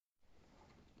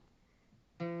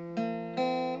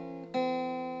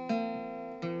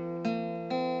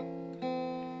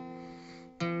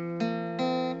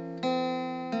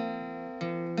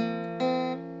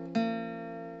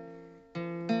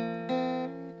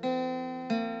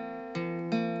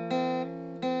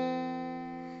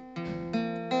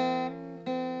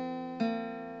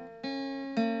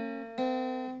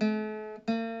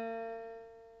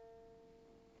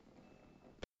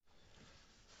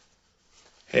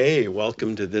Hey,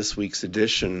 welcome to this week's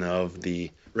edition of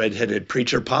the Redheaded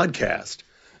Preacher Podcast.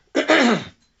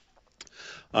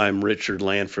 I'm Richard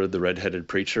Lanford, the Redheaded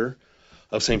Preacher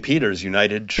of St. Peter's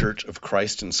United Church of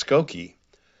Christ in Skokie,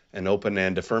 an open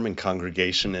and affirming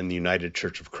congregation in the United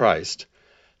Church of Christ,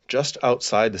 just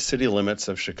outside the city limits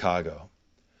of Chicago.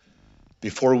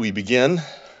 Before we begin,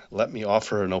 let me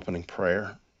offer an opening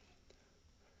prayer.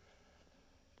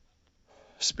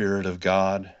 Spirit of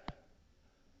God,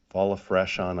 fall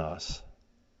afresh on us.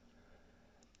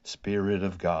 Spirit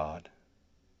of God,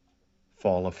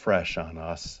 fall afresh on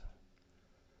us.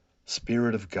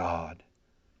 Spirit of God,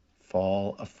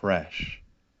 fall afresh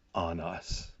on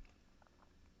us.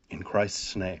 In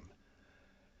Christ's name,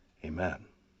 amen.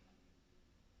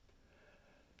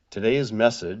 Today's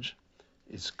message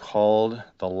is called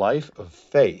The Life of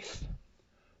Faith,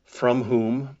 from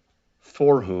whom,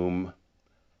 for whom,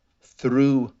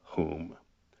 through whom.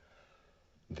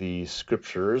 The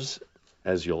scriptures,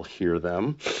 as you'll hear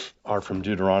them, are from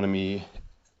Deuteronomy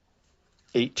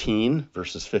 18,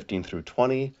 verses 15 through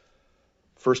 20,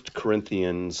 1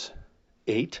 Corinthians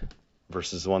 8,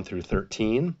 verses 1 through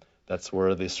 13. That's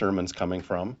where the sermon's coming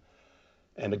from.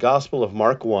 And the Gospel of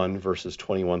Mark 1, verses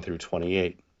 21 through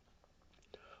 28.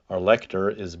 Our lector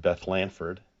is Beth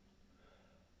Lanford.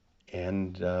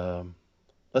 And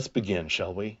let's begin,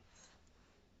 shall we?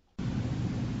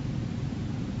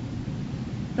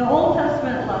 The Old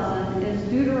Testament lesson is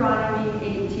Deuteronomy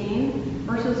 18,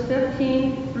 verses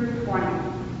 15 through 20.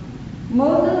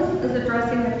 Moses is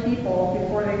addressing the people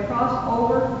before they cross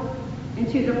over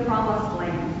into the Promised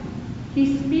Land.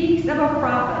 He speaks of a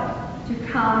prophet to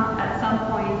come at some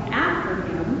point after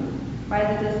him by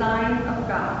the design of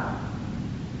God.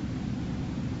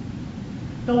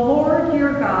 The Lord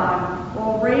your God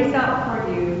will raise up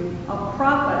for you a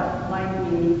prophet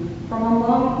like me from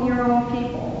among your own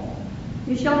people.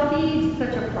 You shall feed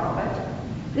such a prophet.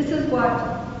 This is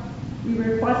what we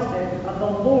requested of the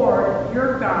Lord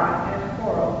your God at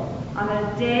Horeb on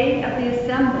the day of the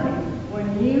assembly,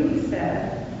 when you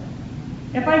said,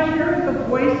 "If I hear the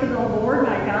voice of the Lord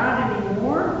my God any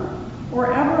more,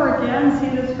 or ever again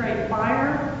see this great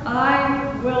fire,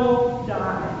 I will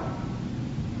die."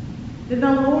 Then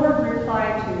the Lord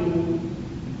replied to me,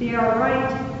 "They are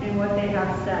right in what they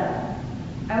have said.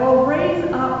 I will raise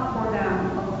up for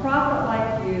them a prophet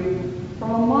like you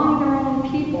from among their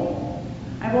own people.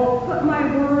 I will put my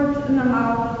words in the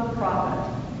mouth of the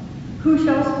prophet, who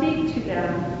shall speak to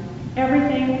them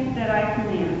everything that I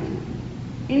command.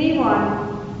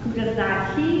 Anyone who does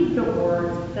not heed the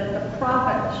words that the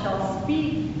prophet shall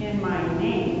speak in my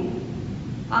name,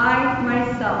 I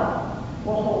myself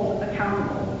will hold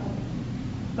accountable.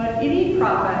 But any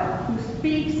prophet who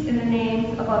speaks in the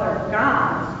names of other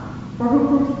gods, or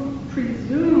who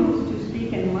presumes to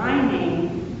speak in my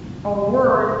name a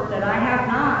word that I have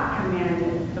not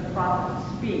commanded the prophet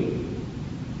to speak,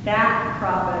 that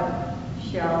prophet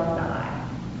shall die."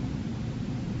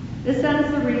 This ends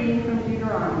the reading from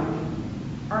Deuteronomy.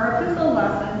 Our epistle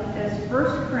lesson is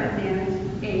 1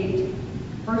 Corinthians 8,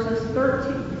 verses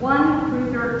 1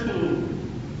 through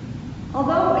 13.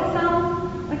 Although it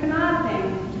sounds like an odd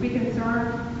thing to be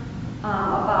concerned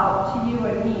about to you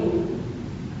and me,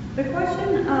 the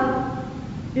question of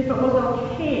if it was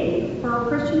okay for a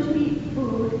Christian to eat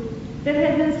food that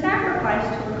had been sacrificed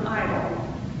to an idol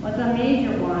was a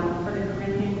major one for the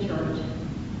Corinthian church.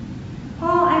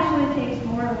 Paul actually takes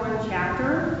more than one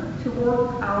chapter to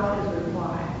work out his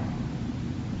reply.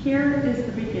 Here is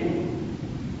the beginning.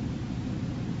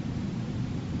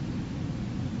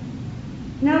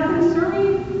 Now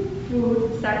concerning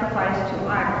food sacrificed to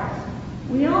idols,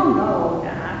 we all know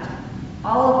that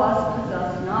all of us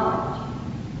possess knowledge.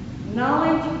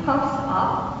 Knowledge puffs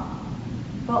up,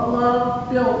 but love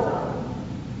builds up.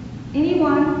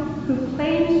 Anyone who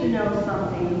claims to know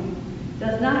something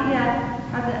does not yet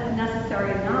have the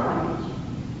necessary knowledge,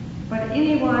 but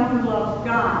anyone who loves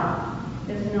God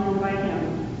is known by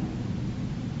him.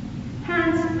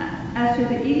 Hence, as to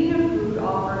the eating of food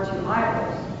offered to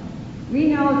idols,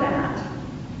 we know that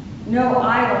no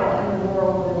idol in the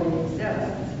world really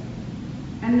exists,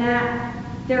 and that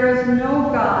there is no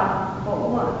God but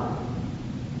one.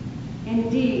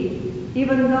 Indeed,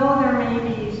 even though there may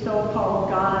be so-called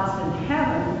gods in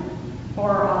heaven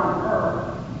or on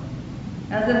earth,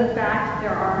 as in fact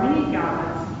there are many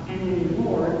gods and many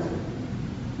lords,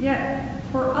 yet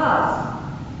for us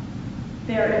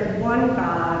there is one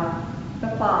God,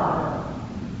 the Father,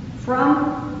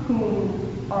 from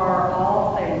whom are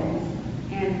all things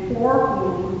and for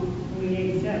whom we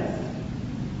exist,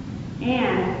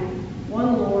 and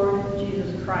one Lord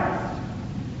Jesus Christ,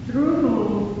 through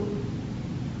whom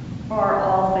are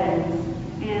all things,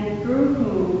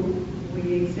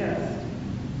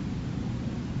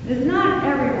 It is not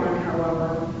everyone,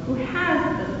 however, who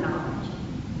has this knowledge,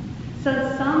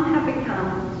 since some have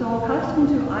become so accustomed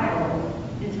to idols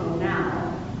until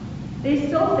now, they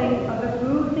still think of the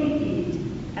food they eat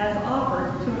as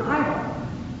offered to an idol,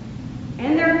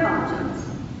 and their conscience,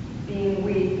 being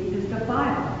weak, is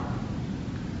defiled.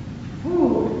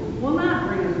 Food will not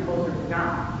bring us closer to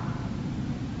God.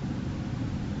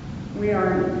 We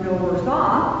are no worse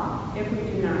off if we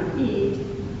do not eat,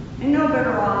 and no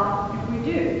better off if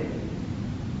we do.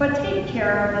 But take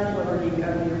care of this liberty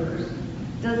of yours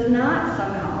does not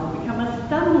somehow become a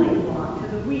stumbling block to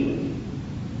the weak.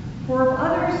 For if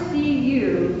others see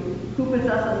you, who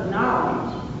possesses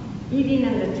knowledge, eating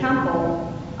in the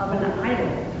temple of an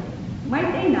idol,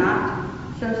 might they not,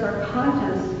 since our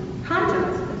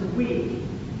conscience is weak,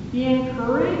 be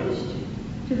encouraged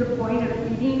to the point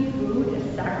of eating food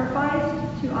as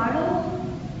sacrificed to idols?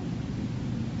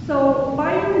 So,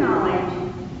 by your knowledge,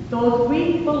 those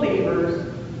weak believers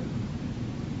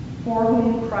for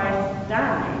whom Christ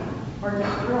died are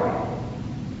destroyed.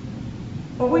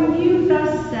 But when you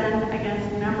thus sin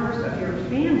against members of your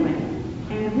family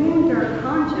and wound their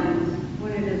conscience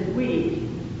when it is weak,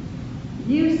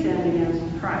 you sin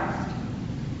against Christ.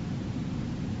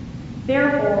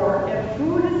 Therefore, if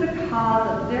food is the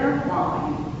cause of their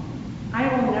falling, I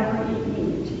will never eat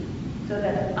meat, so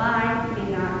that I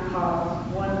may not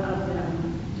cause one of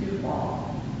them to fall.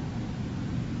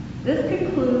 This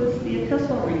concludes the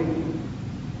epistle reading.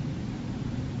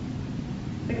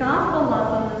 The gospel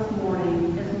lesson this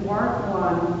morning is Mark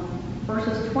 1,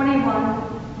 verses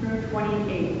 21 through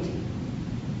 28.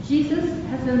 Jesus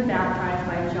has been baptized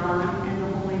by John and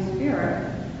the Holy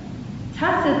Spirit,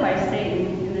 tested by Satan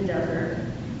in the desert,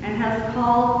 and has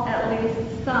called at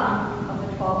least some of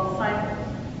the 12 disciples.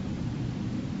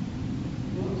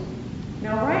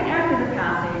 Now, right after the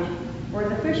passage where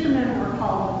the fishermen were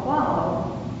called to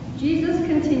follow, Jesus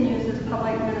continues his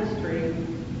public ministry,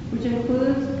 which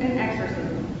includes an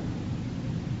exorcism.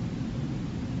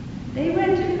 They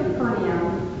went to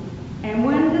Capernaum, and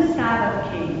when the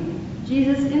Sabbath came,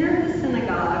 Jesus entered the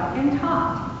synagogue and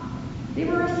taught. They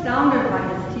were astounded by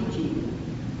his teaching,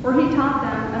 for he taught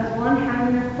them as one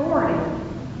having authority,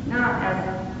 not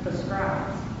as the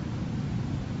scribes.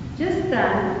 Just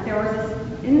then there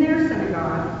was in their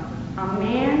synagogue a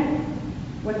man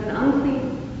with an unclean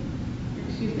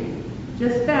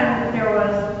Just then there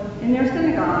was in their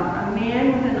synagogue a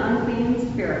man with an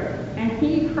unclean spirit, and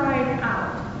he cried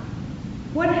out,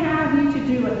 "What have you to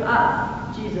do with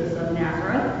us, Jesus of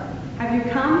Nazareth? Have you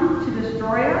come to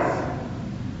destroy us?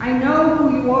 I know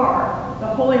who you are, the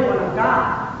Holy One of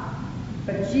God."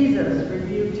 But Jesus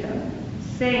rebuked him,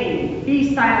 saying,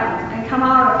 "Be silent and come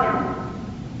out of him."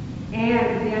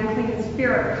 And the unclean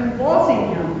spirit, convulsing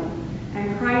him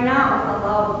and crying out with a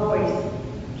loud voice,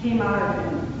 came out of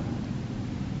him.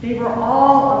 They were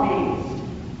all amazed,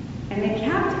 and they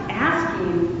kept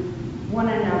asking one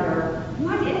another,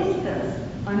 "What is this?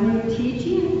 A new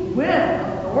teaching with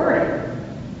authority?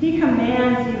 He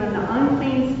commands even the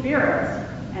unclean spirits,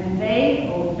 and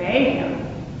they obey him."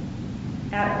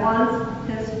 At once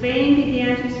his fame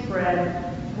began to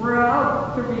spread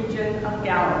throughout the region of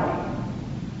Galilee.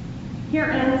 Here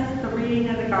ends the reading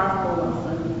of the gospel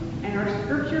lesson and our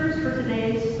scriptures for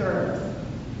today's service.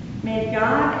 May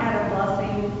God add a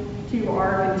blessing to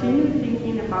our continued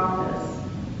thinking about this,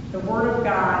 the Word of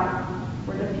God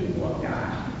for the people of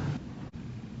God.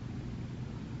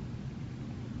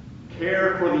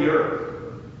 Care for the earth,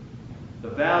 the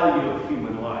value of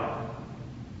human life.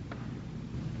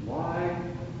 Why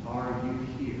are you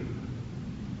here?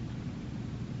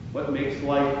 What makes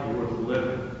life worth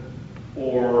living,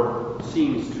 or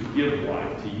seems to give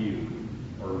life to you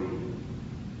or me?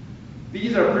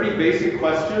 These are pretty basic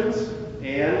questions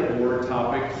and/or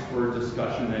topics for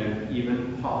discussion and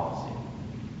even policy.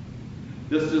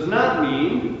 This does not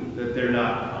mean that they're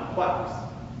not complex.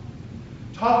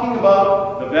 Talking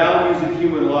about the values of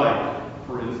human life,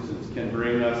 for instance, can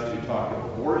bring us to talk of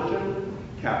abortion,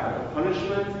 capital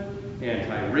punishment,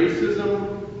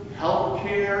 anti-racism, health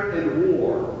care, and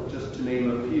war, just to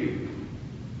name a few.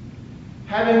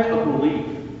 Having a belief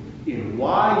in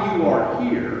why you are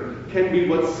here can be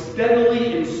what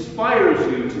steadily inspires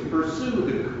you to pursue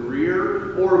the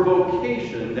career or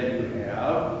vocation that you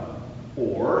have,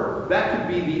 or that could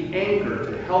be the anchor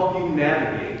to help you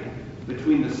navigate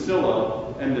between the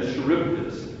Scylla and the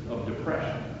Charybdis of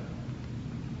depression.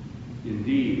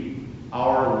 Indeed,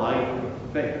 our life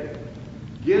of faith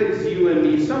gives you and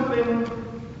me something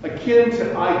akin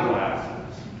to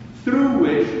eyeglasses through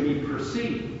which we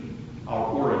perceive our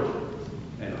origins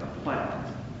and our planet,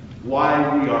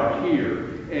 why we are here,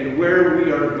 and where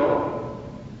we are going,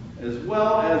 as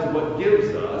well as what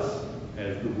gives us,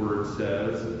 as the word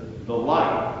says, the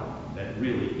life that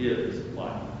really is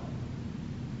life.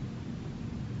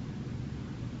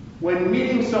 When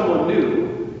meeting someone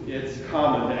new, it's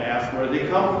common to ask where they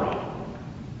come from.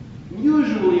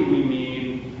 Usually we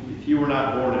mean, if you were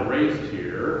not born and raised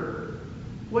here,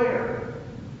 where?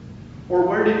 Or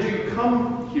where did you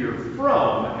come here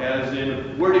from, as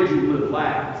in, where did you live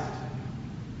last?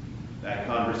 That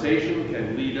conversation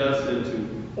can lead us into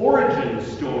origin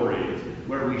stories,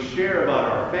 where we share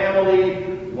about our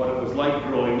family, what it was like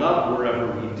growing up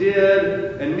wherever we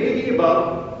did, and maybe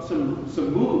about some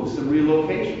moves, some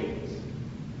relocations.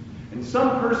 And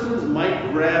some persons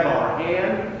might grab our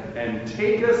hand and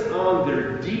take us on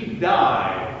their deep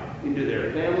dive into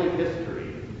their family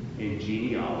history and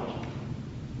genealogy.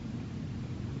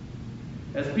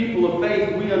 As people of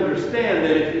faith, we understand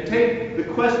that if you take the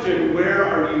question, where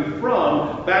are you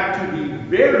from, back to the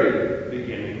very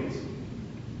beginnings,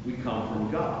 we come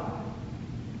from God.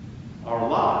 Our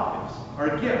lives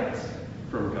are gifts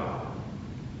from God.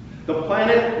 The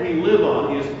planet we live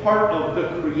on is part of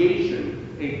the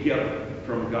creation, a gift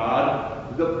from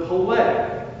God. The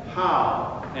poetic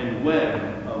how and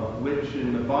when of which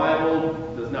in the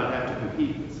Bible does not have to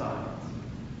compete with science.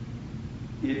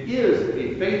 It is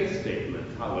a faith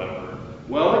statement, however,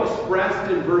 well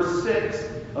expressed in verse 6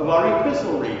 of our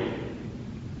epistle reading.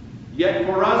 Yet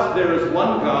for us there is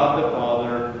one God, the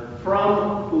Father,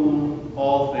 from whom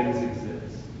all things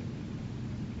exist.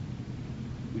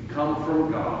 We come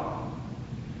from God.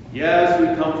 Yes, we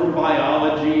come from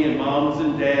biology and moms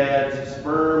and dads,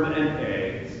 sperm and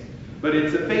eggs. But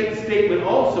it's a faith statement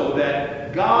also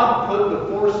that God put the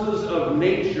forces of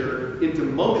nature into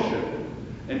motion.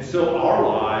 And so our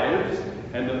lives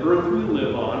and the earth we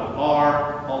live on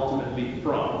are ultimately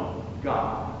from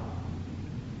God.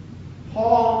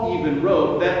 Paul even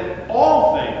wrote that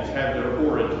all things have their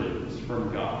origins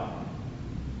from God.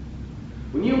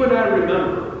 When you and I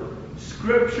remember,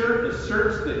 Scripture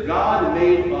asserts that God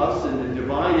made us in the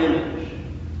divine image,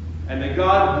 and that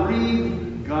God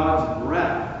breathed God's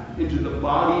breath into the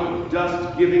body of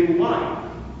dust, giving life.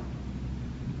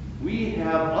 We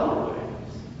have other ways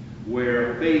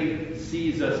where faith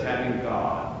sees us having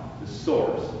God, the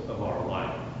source of our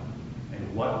life,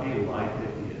 and what a life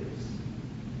it is.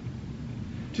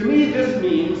 To me, this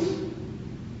means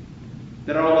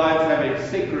that our lives have a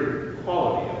sacred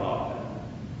quality about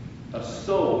them, a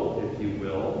soul, if you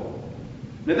will.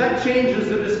 Now that changes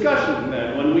the discussion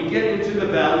then when we get into the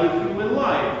value of human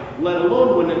life, let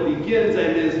alone when it begins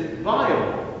and is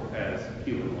viable as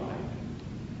human life.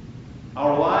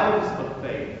 Our lives of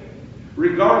faith,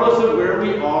 regardless of where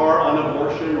we are on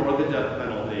abortion or the death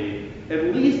penalty,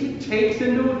 at least takes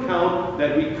into account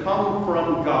that we come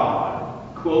from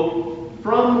God, quote,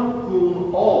 from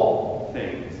whom all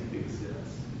things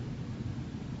exist.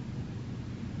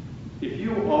 If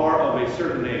you are of a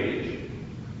certain age,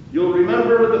 you'll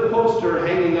remember the poster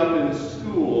hanging up in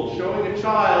school showing a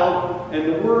child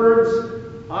and the words,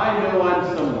 "I know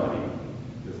I'm somebody,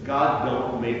 because God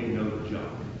don't make no junk."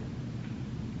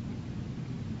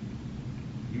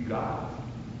 You got it.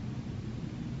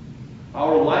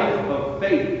 Our life of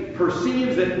faith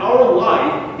perceives that our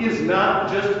life is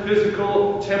not just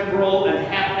physical, temporal, and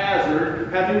haphazard,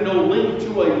 having no link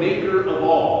to a maker of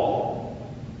all.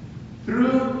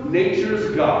 Through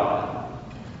nature's God,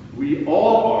 we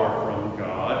all are from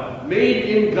God, made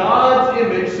in God's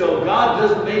image, so God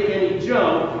doesn't make any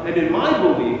junk, and in my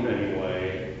belief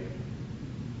anyway,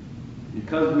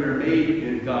 because we're made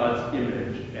in God's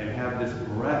image and have this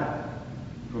breath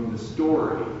from the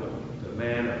story of the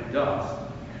man of dust,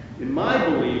 in my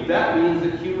belief, that means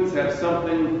that humans have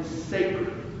something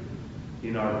sacred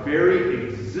in our very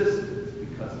existence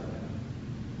because of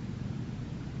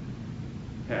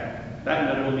that. Heck, that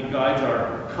not only guides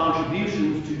our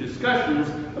contributions to discussions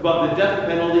about the death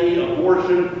penalty,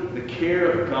 abortion, the care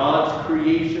of God's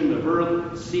creation of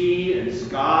earth, sea, and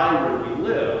sky where we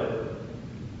live,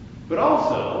 but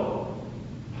also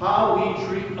how we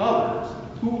treat others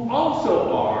who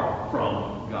also are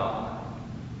from God.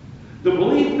 The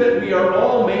belief that we are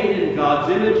all made in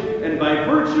God's image, and by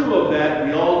virtue of that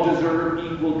we all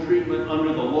deserve equal treatment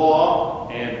under the law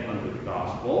and under the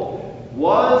gospel,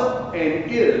 was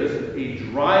and is a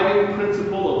driving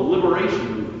principle of liberation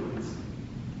movements.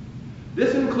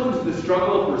 This includes the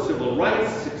struggle for civil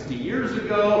rights 60 years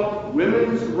ago,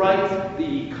 women's rights,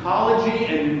 the ecology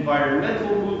and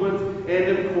environmental movements,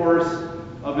 and of course,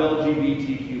 of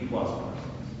LGBTQ plus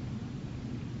persons.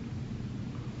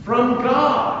 From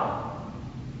God,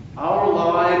 our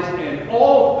lives and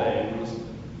all things,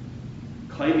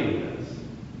 claiming this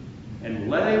and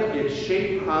letting it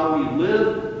shape how we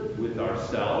live with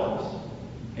ourselves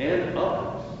and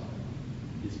others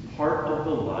is part of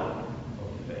the life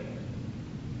of faith.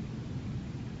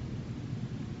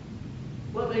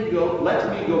 Let me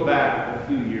go back a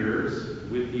few years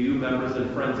with you, members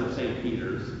and friends of St.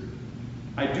 Peter's.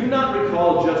 I do not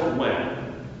recall just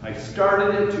when I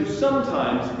started it to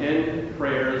sometimes end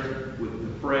prayers with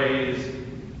the phrase,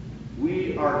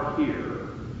 "We are here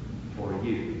for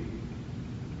you."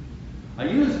 I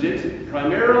used it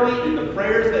primarily in the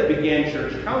prayers that began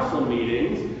church council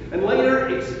meetings and later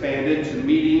expanded to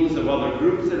meetings of other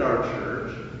groups at our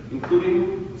church,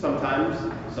 including sometimes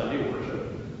Sunday worship.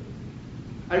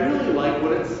 I really like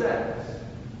what it says.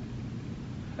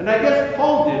 And I guess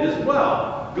Paul did as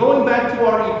well. Going back to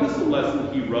our epistle lesson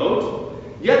he wrote,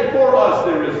 "Yet for us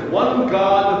there is one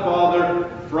God the Father,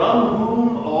 from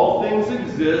whom all things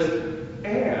exist,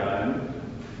 and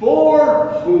for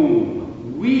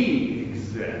whom we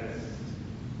exist."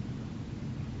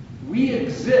 We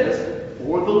exist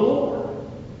for the Lord.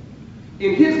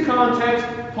 In his context,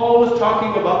 Paul was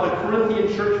talking about the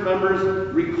Corinthian church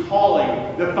members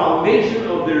recalling the foundation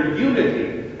of their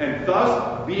unity and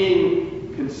thus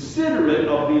being considerate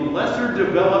of the lesser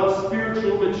developed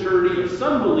spiritual maturity of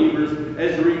some believers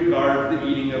as regards the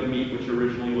eating of meat, which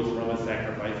originally was from a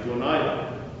sacrifice to an idol.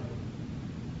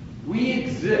 We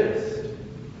exist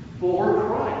for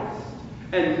Christ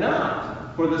and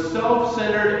not for the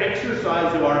self-centered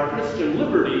exercise of our Christian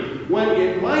liberty when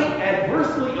it might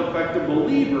adversely affect a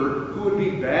believer who would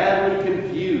be badly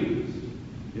confused,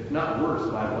 if not worse,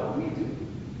 by what we do.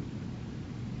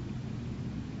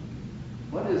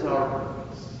 What is our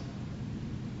purpose?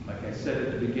 Like I said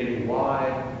at the beginning,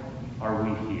 why are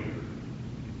we here?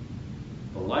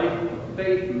 The life of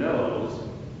faith knows,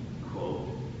 quote,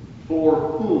 for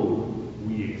whom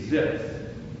we exist.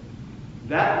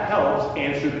 That helps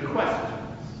answer the questions.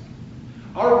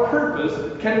 Our purpose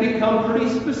can become pretty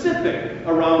specific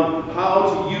around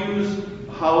how we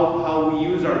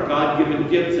use our God-given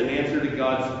gifts in answer to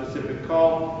God's specific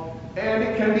call, and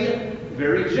it can be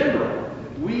very general.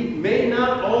 We may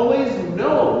not always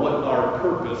know what our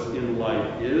purpose in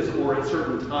life is, or at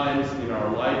certain times in our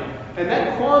life, and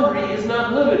that quandary is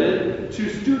not limited to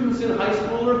students in high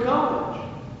school or college.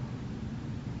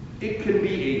 It can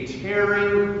be a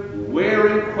tearing,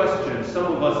 wearing question some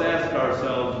of us ask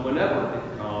ourselves whenever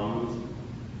it comes.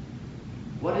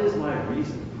 What is my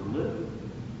reason for living?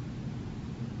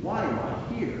 Why am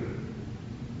I here?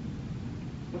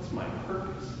 What's my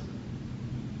purpose?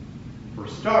 For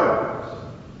starters,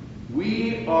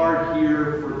 we are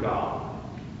here for God,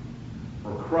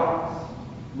 for Christ.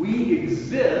 We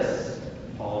exist,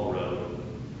 Paul wrote,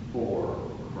 for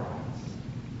Christ.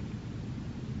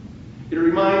 It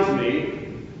reminds me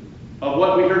of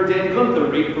what we heard Dan Gunther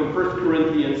read from 1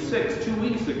 Corinthians 6 2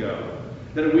 weeks ago,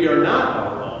 that we are not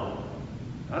our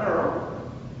own,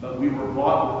 but we were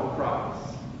bought with a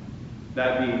price,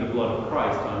 that being the blood of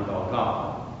Christ on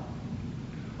Golgotha.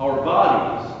 Our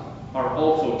bodies are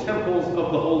also temples of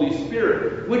the Holy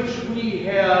Spirit, which we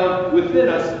have within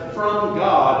us from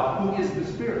God, who is the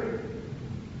Spirit.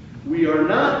 We are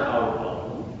not our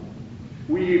own.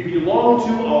 We belong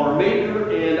to our Maker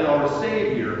and our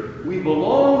Savior. We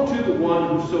belong to the one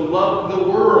who so loved the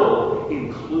world,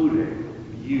 including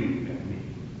you and me.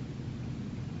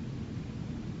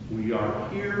 We are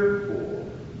here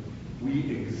for, we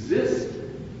exist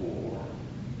for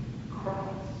Christ.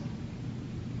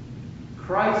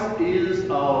 Christ is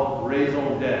our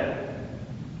raison d'etre.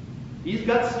 He's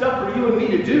got stuff for you and me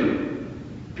to do.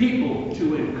 People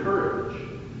to encourage,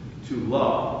 to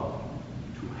love,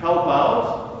 to help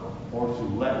out, or to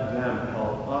let them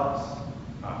help us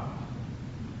out.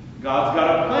 God's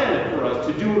got a planet for us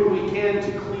to do what we can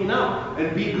to clean up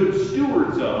and be good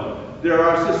stewards of. There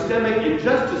are systemic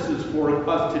injustices for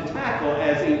us to tackle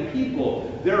as a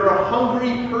people. There are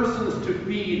hungry persons to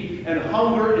feed and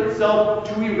hunger itself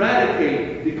to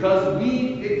eradicate because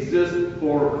we exist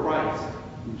for Christ,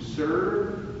 who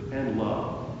served and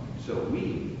loved. So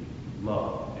we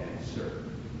love and serve.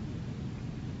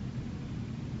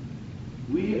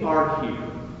 We are here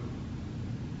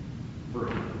for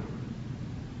Him.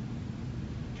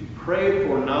 To pray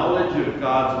for knowledge of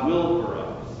God's will for us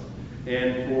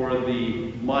and for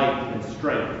the might and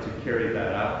strength to carry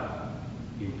that out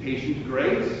in patient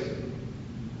grace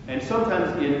and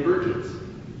sometimes in urgency.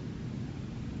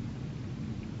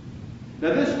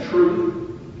 Now, this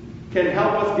truth can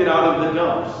help us get out of the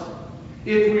dumps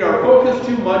if we are focused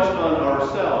too much on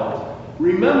ourselves,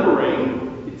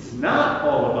 remembering it's not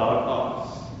all about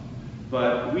us,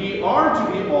 but we are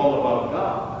to be all about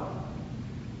God.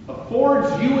 Affords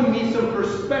you and me some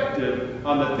perspective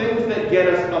on the things that get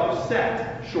us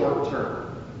upset short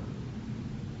term.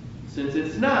 since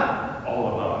it's not all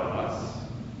about us,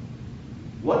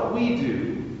 what we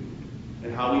do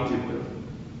and how we do it,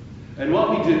 and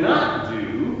what we do not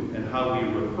do and how we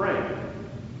refrain,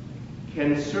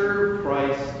 can serve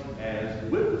Christ as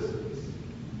witnesses.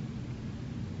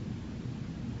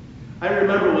 I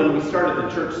remember when we started the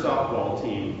church softball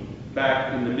team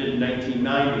back in the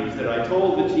mid-1990s that I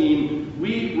told the team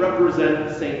we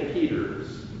represent St.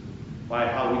 Peter's by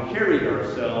how we carried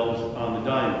ourselves on the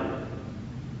diamond.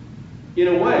 In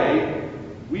a way,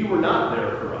 we were not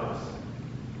there for us,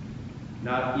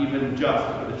 not even just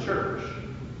for the church,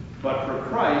 but for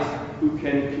Christ, who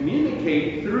can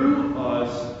communicate through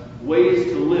us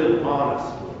ways to live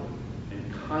honestly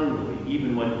and kindly,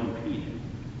 even when competing.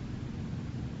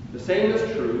 The same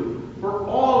is true for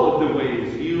all of the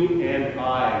ways you and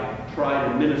I try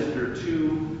to minister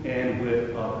to and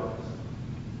with others.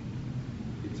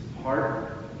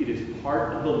 It is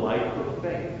part of the life of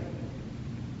faith.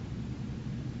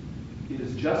 It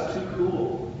is just too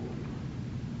cool.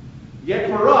 Yet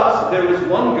for us, there is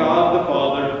one God, the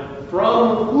Father,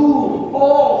 from whom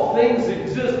all things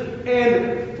exist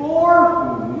and for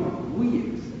whom we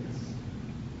exist.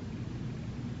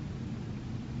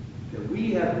 That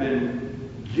we have been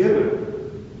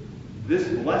given this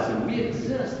blessing. We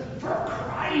exist for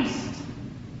Christ,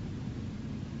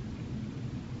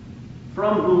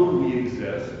 from whom we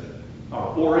exist,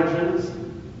 our origins,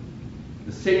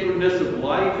 the sacredness of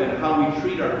life and how we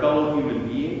treat our fellow human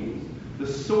beings, the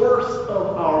source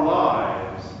of our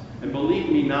lives, and believe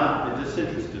me, not a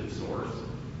disinterested source,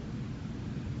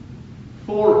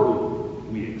 for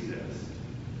whom we exist.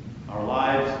 Our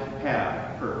lives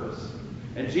have purpose.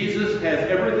 And Jesus has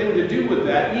everything to do with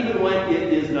that, even when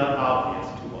it is not obvious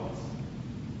to us.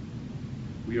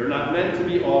 We are not meant to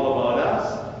be all about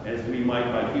us, as we might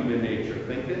by human nature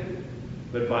think it,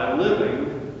 but by living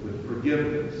with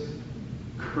forgiveness,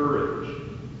 courage,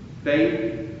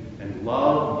 faith, and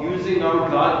love, using our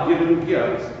God-given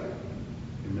gifts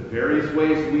in the various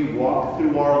ways we walk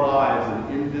through our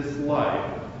lives and in this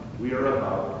life, we are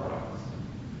about Christ.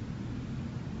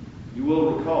 You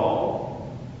will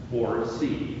recall, or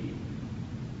see,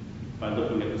 by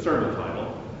looking at the sermon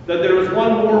title, that there is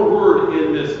one more word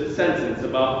in this sentence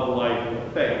about the life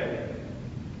of faith.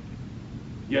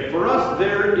 Yet for us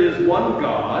there is one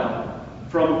God,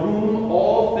 from whom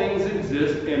all things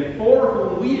exist and for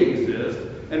whom we exist,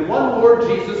 and one Lord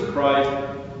Jesus Christ,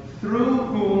 through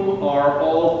whom are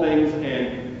all things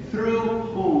and through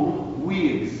whom we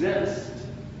exist.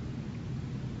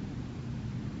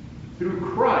 Through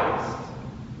Christ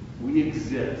we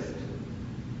exist.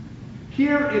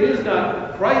 Here it is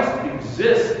not Christ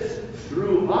exists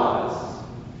through us,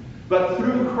 but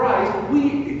through Christ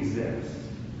we exist.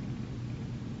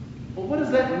 Well, what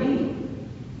does that mean?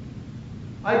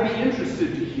 I'd be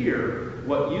interested to hear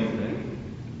what you think.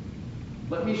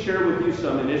 Let me share with you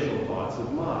some initial thoughts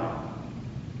of mine.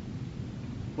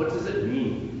 What does it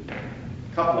mean?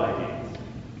 A couple ideas.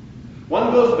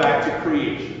 One goes back to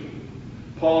creation.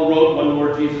 Paul wrote, one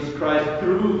Lord Jesus Christ,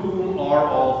 through whom are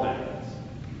all things,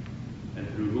 and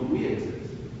through whom we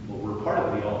exist. Well, we're part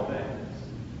of the all things.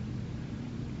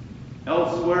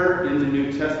 Elsewhere in the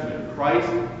New Testament,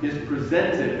 Christ is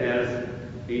presented as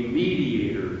a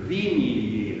mediator,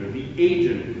 the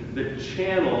agent, the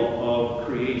channel of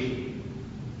creation.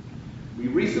 We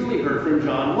recently heard from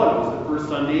John 1. It was the first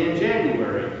Sunday in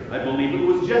January. I believe it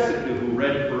was Jessica who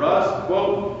read for us,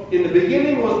 quote, "In the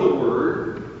beginning was the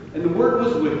Word, and the Word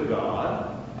was with God,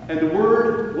 and the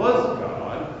Word was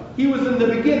God. He was in the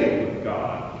beginning with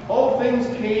God. All things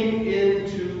came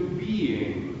into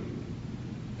being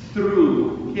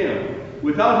through Him.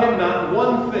 Without Him, not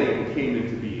one thing came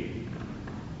into being.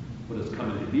 What has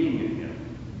come into being in Him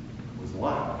was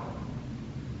life."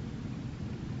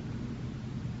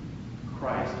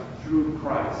 Christ, through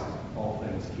Christ, all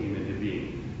things came into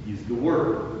being. He's the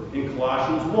Word. In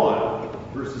Colossians 1,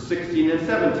 verses 16 and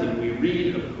 17, we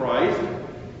read of Christ,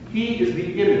 He is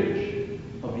the image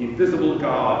of the invisible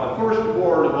God, the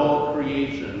firstborn of all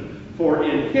creation. For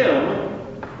in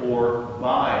Him, or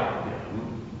by Him,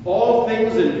 all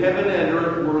things in heaven and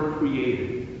earth were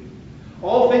created.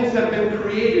 All things have been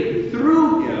created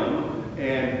through Him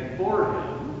and for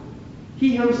Him.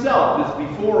 He Himself is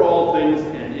before all things,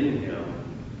 and in Him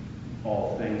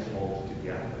all things hold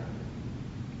together.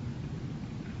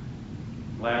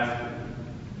 Lastly,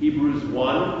 Hebrews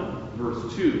 1,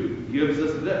 verse 2 gives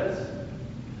us this.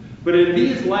 But in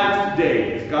these last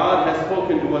days, God has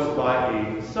spoken to us by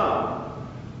a Son,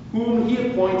 whom He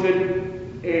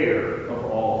appointed heir of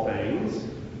all things,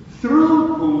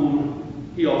 through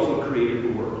whom He also created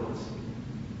the worlds.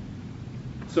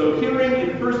 So hearing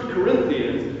in 1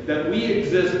 Corinthians that we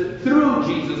exist through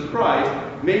Jesus Christ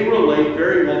may relate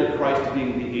very well to Christ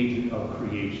being the agent of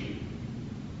creation.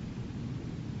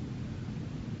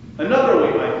 Another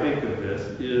way I think of this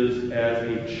is as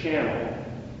a channel,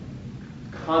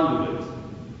 conduit,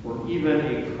 or even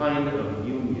a kind of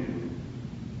union.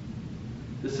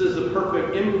 This is a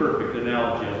perfect, imperfect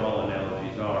analogy, as all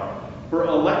analogies are. For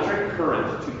electric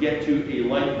current to get to a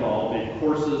light bulb, it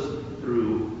courses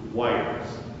through wires,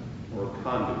 or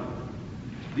conduit.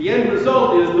 The end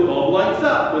result is the bulb lights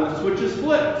up when the switch is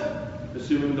flipped,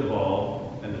 assuming the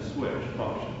bulb and the switch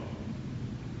function.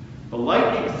 The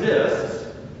light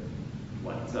exists,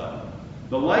 lights up.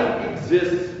 The light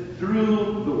exists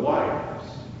through the wires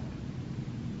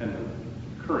and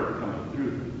the current coming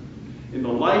through them. In the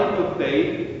life of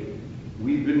faith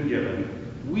we've been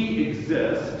given, we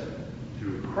exist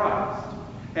through Christ,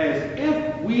 as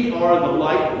if we are the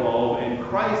light bulb and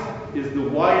Christ is the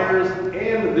wires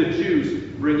and the juice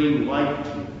bringing life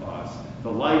to us,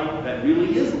 the life that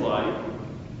really is life,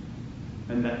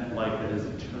 and that life that is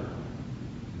eternal.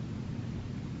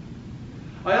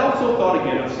 I also thought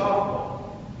again of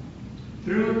softball.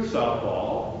 Through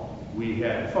softball, we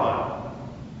had fun.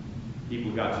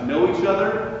 People got to know each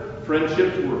other,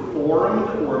 friendships were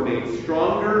formed or made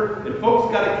stronger, and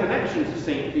folks got a connection to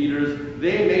St. Peter's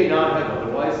they may not have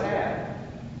otherwise had.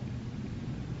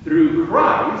 Through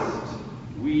Christ,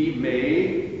 we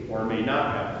may or may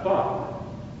not have fun,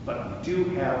 but we do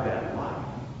have that life.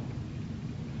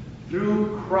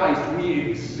 Through Christ, we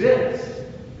exist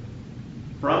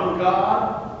from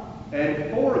God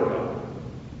and for God.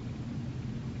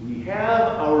 We have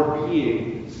our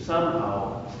being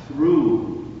somehow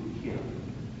through Him.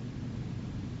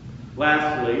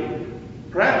 Lastly,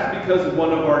 perhaps because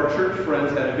one of our church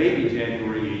friends had a baby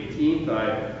January 18th,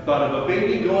 I thought of a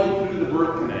baby going through the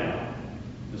birth canal,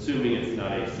 assuming it's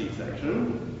not a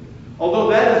C-section. Although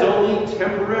that is only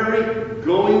temporary,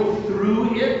 going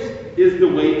through it is the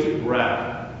way to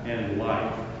breath and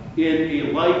life. In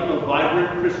a life of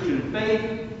vibrant Christian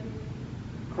faith,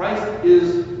 Christ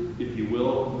is, if you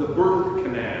will, the birth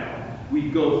canal. We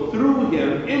go through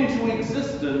Him into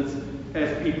existence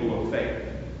as people of faith.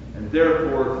 And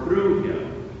therefore, through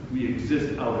Him, we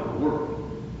exist out in the world.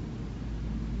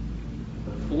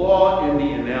 The flaw in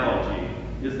the analogy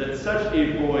is that such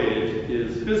a voyage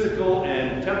is physical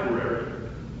and temporary.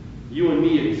 You and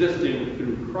me existing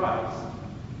through Christ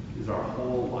is our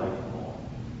whole life long.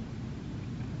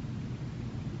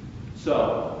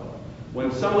 So,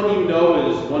 when someone you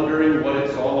know is wondering what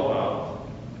it's all about,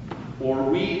 or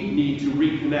we need to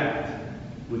reconnect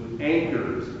with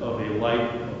anchors of a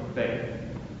life of faith,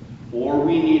 or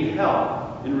we need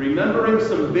help in remembering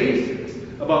some basics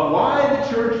about why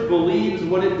the church believes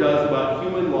what it does about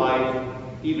human life,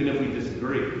 even if we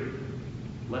disagree.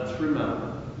 Let's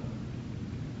remember.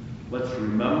 Let's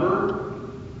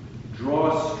remember,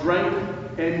 draw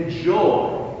strength and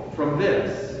joy from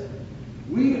this.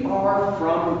 We are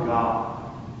from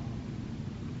God,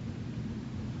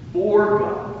 for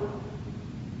God,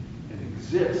 and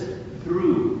exist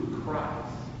through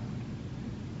Christ.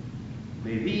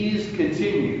 May these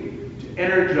continue to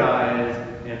energize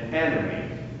and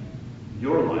animate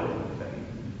your life of faith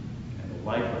and the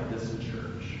life of this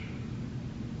church.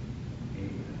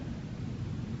 Amen.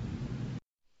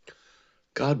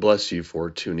 God bless you for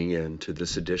tuning in to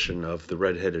this edition of The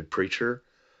Red-Headed Preacher.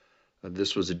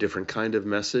 This was a different kind of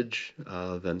message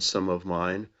than some of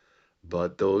mine,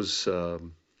 but those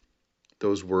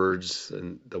words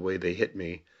and the way they hit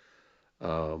me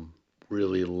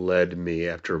really led me,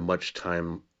 after much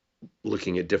time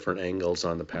looking at different angles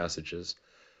on the passages,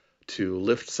 to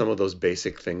lift some of those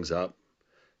basic things up.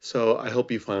 So I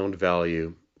hope you found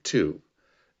value, too,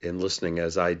 in listening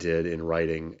as I did in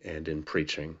writing and in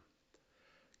preaching.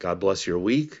 God bless your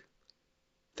week.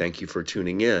 Thank you for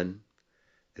tuning in,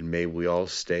 and may we all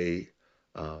stay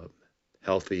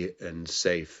healthy and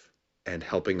safe and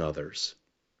helping others.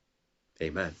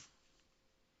 Amen.